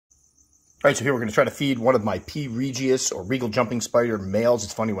All right, so here we're going to try to feed one of my P. regius or Regal Jumping Spider males.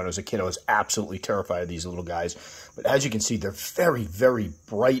 It's funny, when I was a kid, I was absolutely terrified of these little guys. But as you can see, they're very, very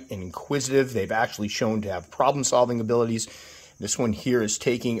bright and inquisitive. They've actually shown to have problem-solving abilities. This one here is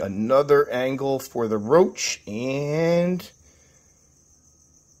taking another angle for the roach, and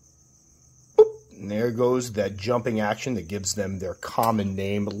boop, and there goes that jumping action that gives them their common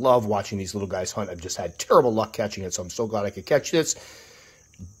name. Love watching these little guys hunt. I've just had terrible luck catching it, so I'm so glad I could catch this.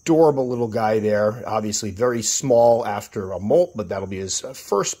 Adorable little guy there, obviously very small after a molt, but that'll be his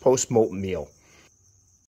first post-molt meal.